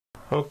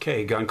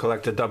Okay, Gun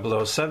Collector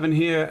 007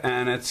 here,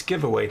 and it's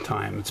giveaway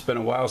time. It's been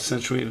a while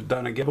since we've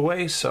done a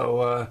giveaway,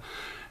 so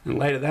in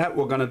light of that,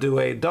 we're going to do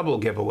a double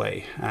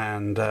giveaway.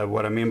 And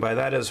what I mean by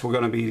that is we're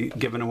going to be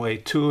giving away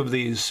 2 of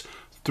these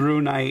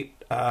ThruNite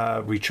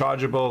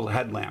rechargeable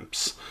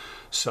headlamps.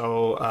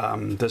 So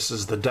this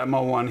is the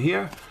demo one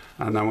here,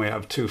 and then we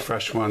have 2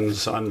 fresh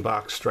ones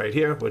unboxed right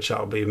here, which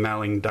I'll be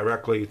mailing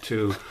directly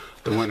to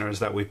the winners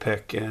that we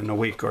pick in a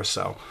week or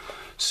so.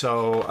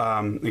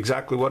 So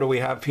exactly what do we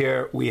have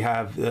here? We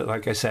have,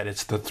 like I said,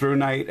 it's the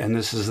ThruNite, and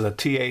this is the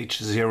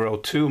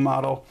TH02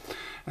 model,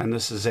 and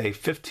this is a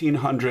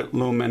 1500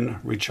 lumen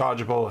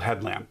rechargeable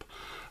headlamp.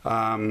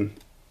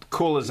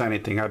 Cool as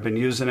anything. I've been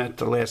using it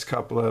the last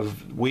couple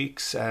of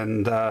weeks,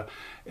 and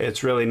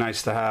it's really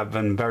nice to have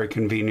and very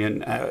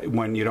convenient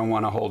when you don't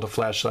want to hold a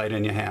flashlight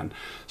in your hand.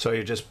 So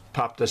you just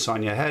pop this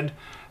on your head,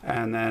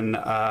 and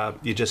then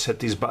you just hit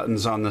these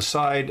buttons on the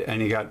side,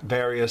 and you got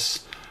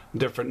various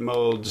different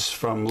modes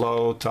from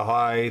low to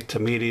high to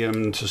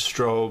medium to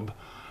strobe,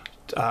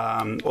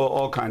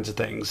 all kinds of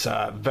things.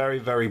 Very,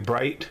 very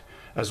bright,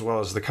 as well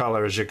as the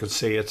color. As you can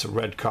see, it's a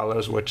red color,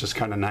 which is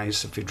kind of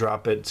nice. If you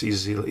drop it, it's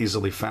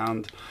easily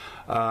found.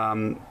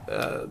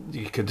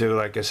 You could do,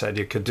 like I said,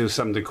 you could do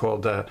something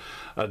called a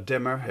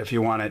dimmer if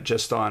you want it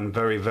just on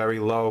very, very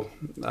low.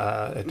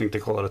 I think they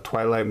call it a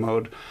twilight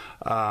mode.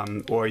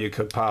 Or you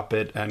could pop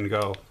it and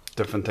go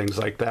different things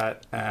like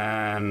that.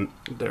 And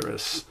there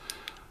is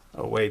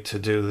a way to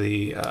do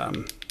the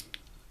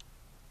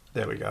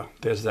there we go,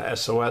 there's the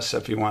SOS.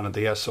 If you wanted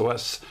the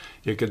SOS,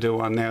 you could do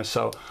on there.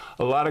 So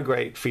a lot of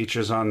great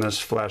features on this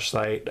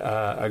flashlight.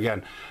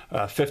 Again,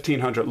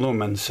 1500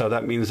 lumens, so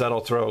that means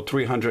that'll throw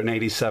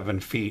 387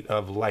 feet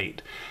of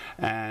light,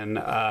 and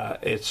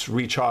it's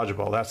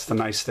rechargeable. That's the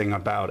nice thing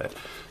about it.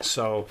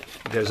 So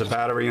there's a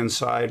battery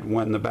inside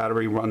when the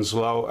battery runs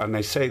low, and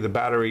they say the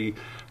battery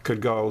could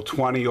go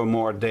 20 or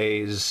more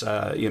days,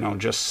 you know,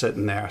 just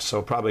sitting there.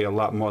 So probably a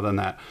lot more than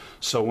that.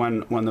 So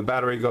when the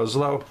battery goes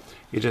low,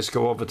 you just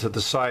go over to the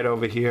side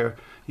over here,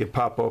 you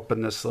pop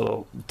open this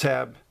little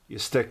tab, you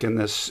stick in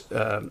this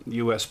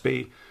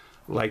USB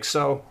like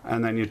so,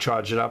 and then you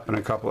charge it up. In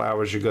a couple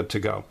hours, you're good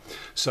to go.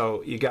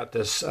 So you got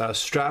this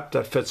strap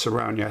that fits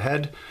around your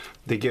head.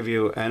 They give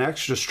you an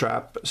extra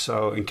strap,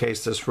 so in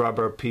case this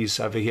rubber piece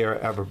over here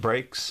ever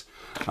breaks.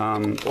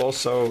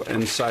 Also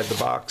inside the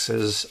box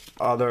is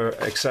other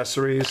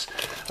accessories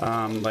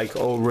like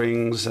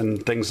O-rings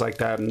and things like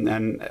that,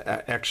 and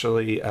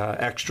actually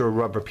extra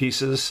rubber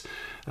pieces.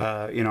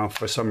 You know,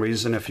 for some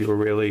reason, if you were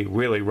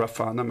really rough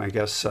on them, I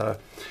guess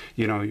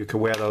you know, you could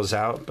wear those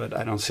out, but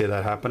I don't see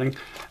that happening.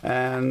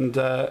 And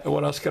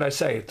what else could I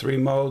say? 3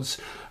 modes.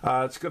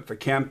 It's good for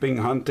camping,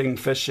 hunting,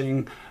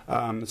 fishing.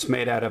 It's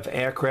made out of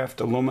aircraft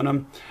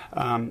aluminum.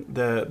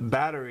 The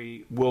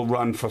battery will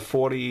run for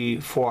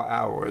 44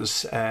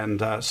 hours,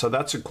 and so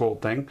that's a cool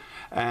thing.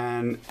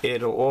 And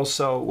it'll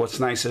also, what's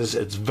nice is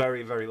it's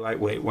very, very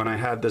lightweight. When I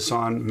had this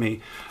on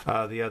me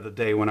the other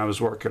day when I was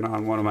working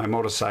on one of my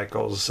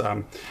motorcycles,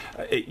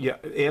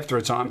 after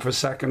it's on for a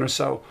second or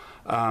so,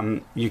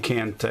 you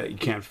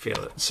can't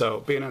feel it.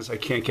 So being as I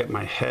can't get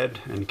my head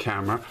in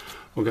camera,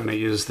 we're going to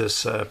use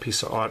this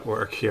piece of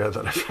artwork here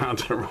that I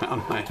found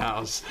around my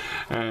house,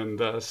 and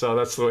so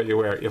that's the way you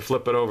wear it. You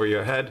flip it over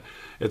your head.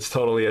 It's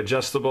totally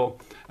adjustable,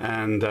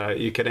 and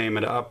you can aim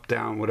it up,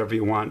 down, whatever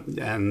you want,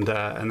 and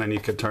then you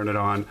can turn it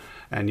on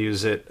and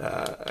use it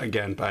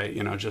again by,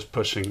 you know, just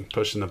pushing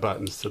the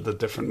buttons to the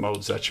different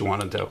modes that you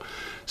want to do.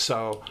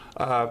 So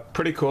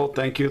pretty cool.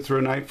 Thank you,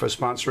 ThruNite, for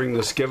sponsoring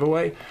this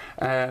giveaway.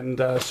 And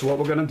so what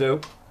we're going to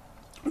do,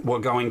 we're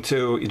going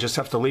to, you just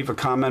have to leave a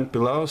comment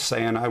below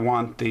saying I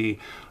want the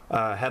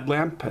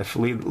headlamp. If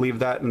leave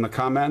that in the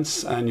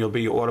comments, and you'll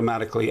be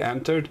automatically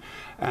entered.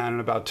 And in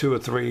about 2 or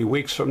 3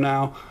 weeks from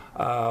now,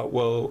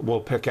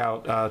 we'll pick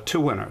out 2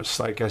 winners,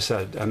 like I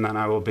said, and then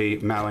I will be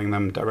mailing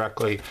them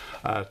directly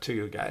to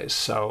you guys.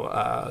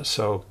 So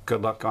so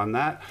good luck on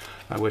that.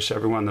 I wish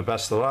everyone the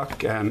best of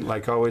luck, and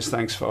like always,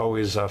 thanks for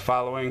always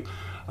following.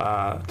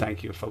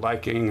 Thank you for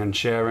liking and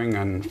sharing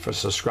and for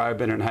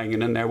subscribing and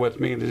hanging in there with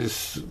me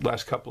these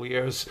last couple of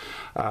years.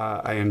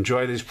 I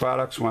enjoy these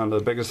products. One of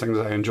the biggest things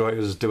I enjoy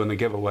is doing the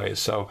giveaways.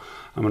 So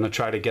I'm going to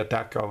try to get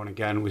that going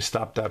again. We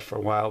stopped that for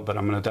a while, but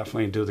I'm going to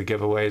definitely do the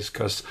giveaways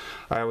because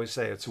I always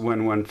say it's a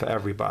win-win for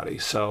everybody.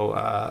 So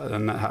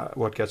and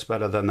what gets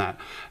better than that?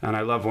 And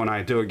I love when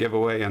I do a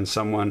giveaway and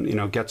someone, you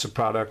know, gets a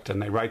product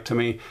and they write to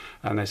me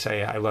and they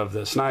say, I love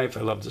this knife,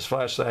 I love this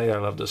flashlight, I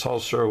love this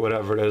holster,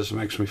 whatever it is. It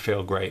makes me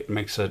feel great. It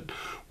makes it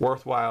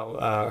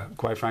worthwhile,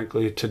 quite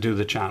frankly, to do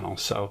the channel.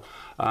 So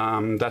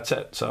that's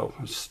it. So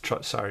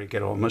sorry to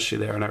get all mushy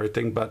there and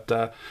everything, but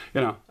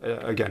you know,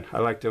 again, I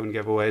like doing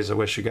giveaways. I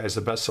wish you guys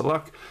the best of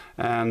luck,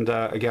 and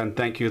again,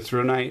 thank you,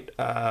 ThruNite,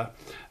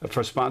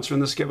 for sponsoring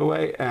this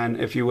giveaway. And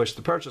if you wish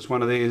to purchase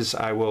one of these,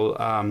 I will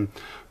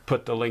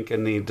put the link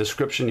in the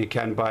description. You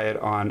can buy it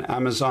on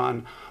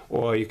Amazon,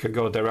 or you could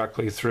go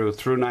directly through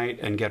ThruNite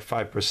and get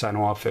 5%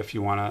 off if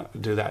you want to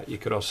do that. You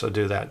could also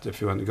do that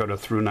if you want to go to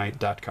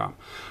ThruNite.com.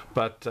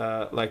 But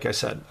like I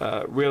said,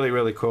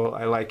 really cool.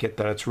 I like it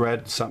that it's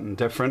red, something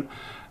different,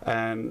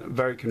 and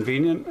very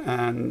convenient,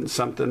 and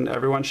something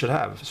everyone should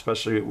have,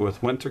 especially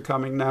with winter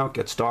coming now. It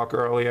gets dark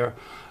earlier.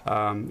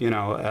 You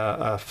know,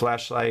 a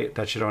flashlight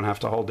that you don't have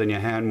to hold in your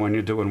hand when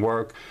you're doing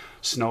work,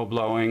 snow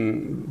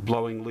blowing,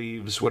 blowing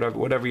leaves,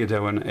 whatever you're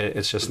doing.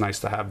 It's just nice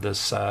to have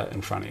this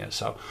in front of you.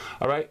 So,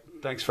 all right,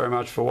 thanks very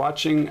much for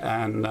watching,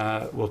 and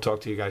we'll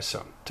talk to you guys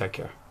soon. Take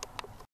care.